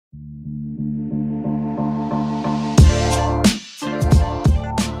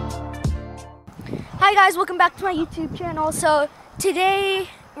Hi guys, welcome back to my YouTube channel. So today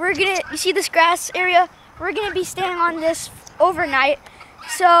you see this grass area? We're gonna be staying on this overnight.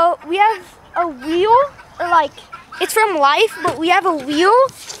 So we have a wheel, like it's from Life, but we have a wheel,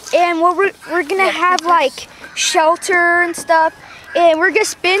 and we're gonna have like shelter and stuff, and we're gonna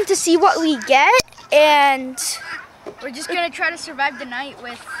spin to see what we get, and we're just gonna try to survive the night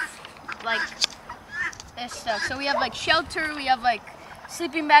with like this stuff. So we have like shelter, we have like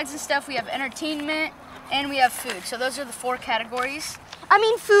sleeping bags and stuff, we have entertainment, and we have food. So those are the 4 categories. I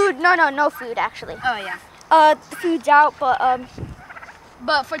mean food, no food actually. Oh yeah. The food's out,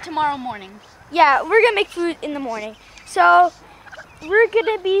 but for tomorrow morning. Yeah, we're gonna make food in the morning. So we're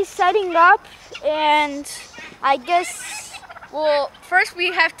gonna be setting up, and I guess, well, first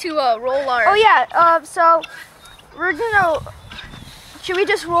we have to roll our... Oh yeah, so we're gonna, should we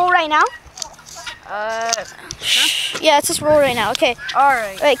just roll right now? Huh? Yeah, let's just roll right now. Okay.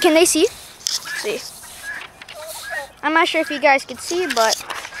 Alright. Wait, can they see? Let's see. I'm not sure if you guys can see, but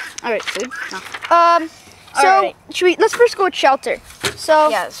alright, food. No. So let's first go with shelter. So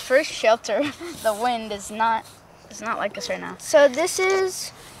yeah, first shelter. The wind is not like this right now. So this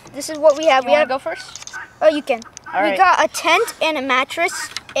is what we have. You wanna go first? Oh, you can. All right. We got a tent and a mattress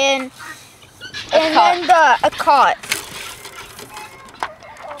and cot. then a cot.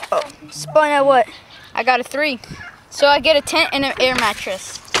 Oh, spun at what? I got a 3. So I get a tent and an air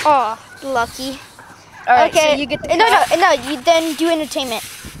mattress. Oh, lucky. Alright, okay. So you get the No, you then do entertainment.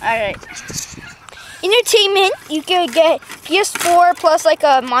 Alright. Entertainment, you can get PS4 plus like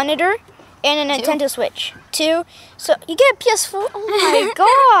a monitor and a Nintendo Switch. 2. So you get a PS4. Oh my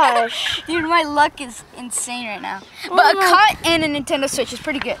gosh. Dude, my luck is insane right now. But a cot and a Nintendo Switch is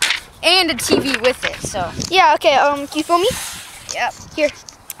pretty good. And a TV with it, so. Yeah, okay, can you film me? Yep.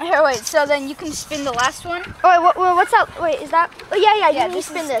 Here, wait, so then you can spin the last one. Oh, wait, what's that? Wait, is that? Oh, yeah, you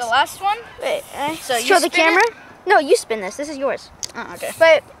spin this. The last one. Wait, so you show the spin camera? it? No, you spin this. This is yours. Oh, okay.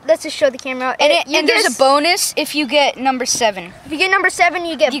 But let's just show the camera. And there's a bonus if you get number 7. If you get number 7,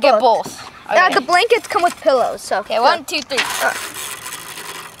 you get get both. Okay. The blankets come with pillows. So okay, 1, 2, 3.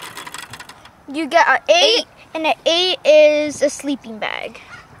 You get an 8, and an 8 is a sleeping bag.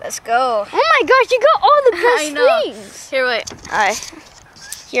 Let's go. Oh my gosh, you got all the best I know. things. Here, wait. Alright.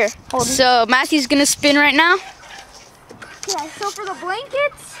 Here, hold it. So Matthew's gonna spin right now. Yeah, so for the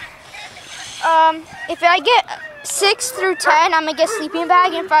blankets, if I get 6 through 10, I'm gonna get a sleeping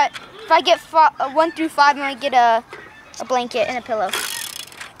bag, and if I get 1 through 5, I'm gonna get a blanket and a pillow.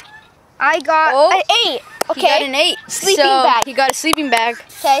 I got an 8. Okay. He got an 8. Sleeping bag. He got a sleeping bag.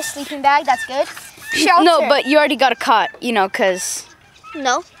 Okay, sleeping bag. That's good. Shelter. No, but you already got a cot. You know, cause.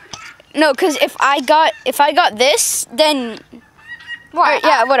 No, cause if I got this, then. Why?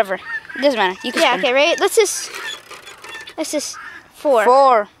 Yeah, whatever. It doesn't matter. You can. Yeah. spin. Okay. Right. Let's just 4.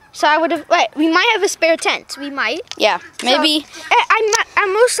 4. So I would have. Wait. We might have a spare tent. We might. Yeah. Maybe. So, I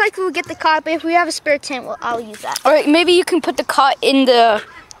most likely will get the cot, but if we have a spare tent, I'll use that. All right. Maybe you can put the cot in the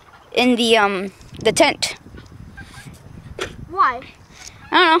tent. Why?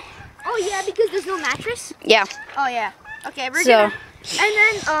 I don't know. Oh yeah, because there's no mattress. Yeah. Oh yeah. Okay, we're gonna. And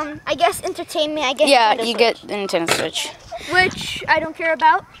then I guess entertainment. I guess. Yeah, Nintendo you Switch, get the Nintendo Switch. which I don't care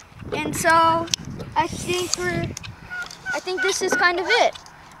about, and so I think this is kind of it.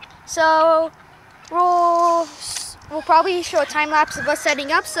 So we'll probably show a time lapse of us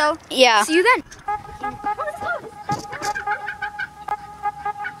setting up. So Yeah. see you then.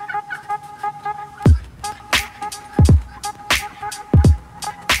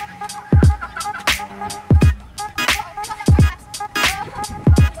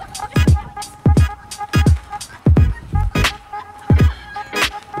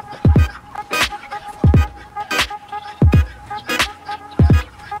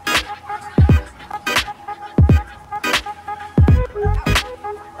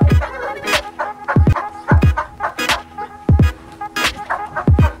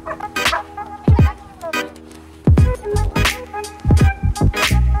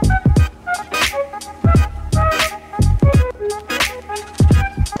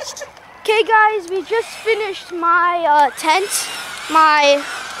 Okay guys, we just finished my tent.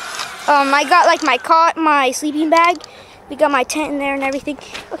 I got like my cot, my sleeping bag. We got my tent in there and everything.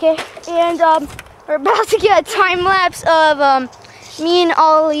 Okay, and we're about to get a time lapse of me and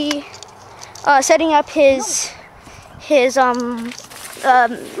Ollie setting up his this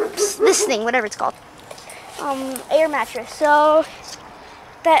thing, whatever it's called, air mattress. So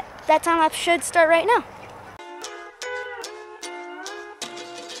that time lapse should start right now.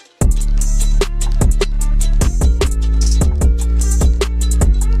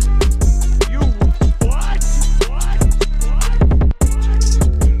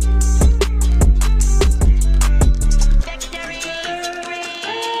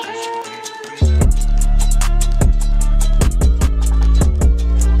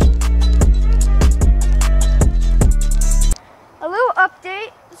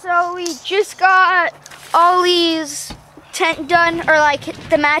 tent done, or like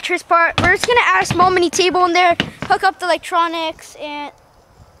the mattress part. We're just gonna add a small mini table in there, hook up the electronics, and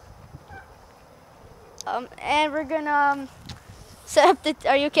we're gonna set up the.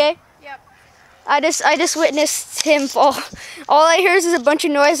 Are you okay? Yep. I just witnessed him fall. All I hear is a bunch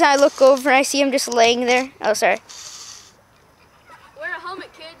of noise, and I look over and I see him just laying there. Oh, sorry. Wear a helmet,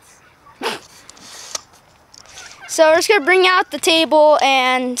 kids. So we're just gonna bring out the table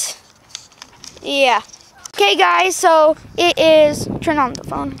and yeah. Okay, guys. So it is. Turn on the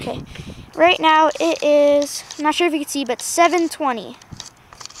phone. Okay. Right now it is. I'm not sure if you can see, but 7:20.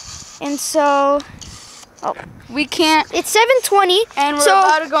 And so. Oh. We can't. It's 7:20, And we're so,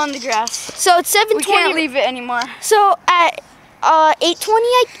 about to go on the grass. So it's 7:20. We can't leave it anymore. So at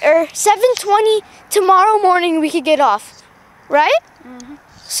 8:20 or 7:20 tomorrow morning we could get off, right? Mm-hmm.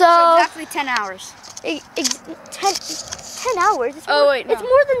 So exactly 10 hours. 10 hours. It's Oh, more, wait, no. It's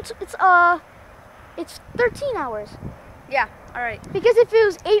more than it's 13 hours. Yeah. All right. Because if it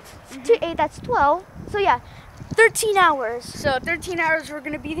was 8 to 8, that's 12. So yeah, 13 hours. So 13 hours we're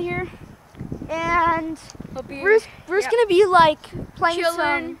gonna be here. And We're we're just gonna be like playing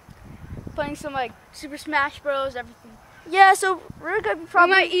playing some like Super Smash Bros. Everything. Yeah, so we're gonna be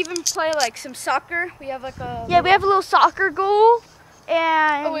probably. We might even play like some soccer. We have like a. Yeah, we have a little soccer goal,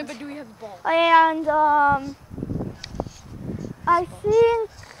 and. Oh wait, but do we have the ball? And I think.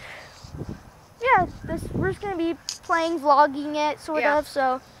 Yeah, we're just gonna be playing, vlogging it, sort of.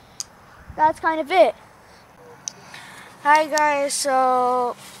 So that's kind of it. Hi guys,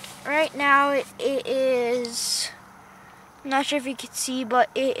 so. Right now it is, I'm not sure if you can see, but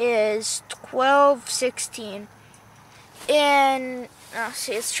it is 12:16. And,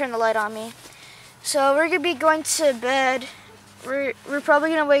 see, let's turn the light on me. So we're going to be going to bed. We're probably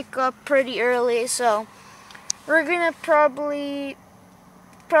going to wake up pretty early, so we're going to probably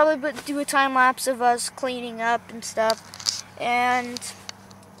do a time lapse of us cleaning up and stuff. And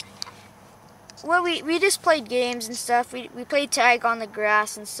well, we just played games and stuff. We played tag on the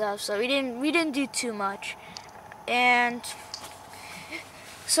grass and stuff, so we didn't do too much. And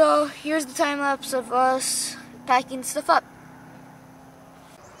so here's the time lapse of us packing stuff up.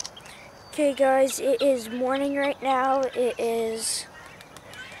 Okay, guys, it is morning right now. It is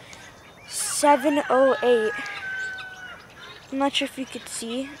 7:08. I'm not sure if you could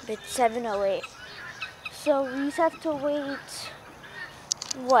see, but it's 7:08. So we just have to wait.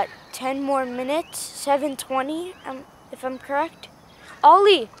 What, 10 more minutes? 7:20, if I'm correct.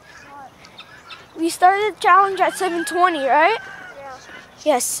 Ollie, we started the challenge at 7:20, right? Yeah.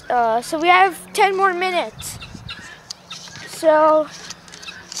 Yes, so we have 10 more minutes. So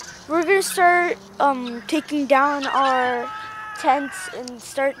we're gonna start taking down our tents and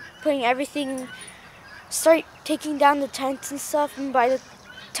start taking down the tents and stuff. And by the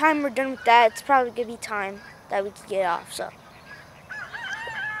time we're done with that, it's probably gonna be time that we can get off, so.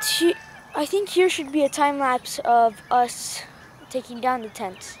 I think here should be a time lapse of us taking down the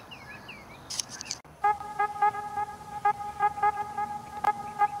tents.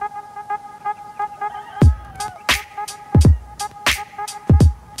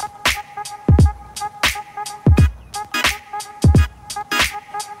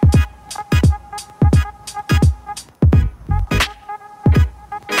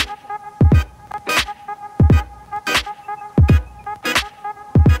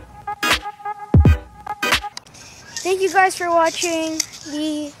 Thank you guys for watching.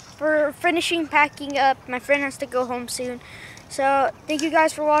 We're finishing packing up. My friend has to go home soon. So thank you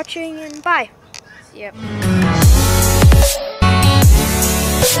guys for watching and bye. Yep.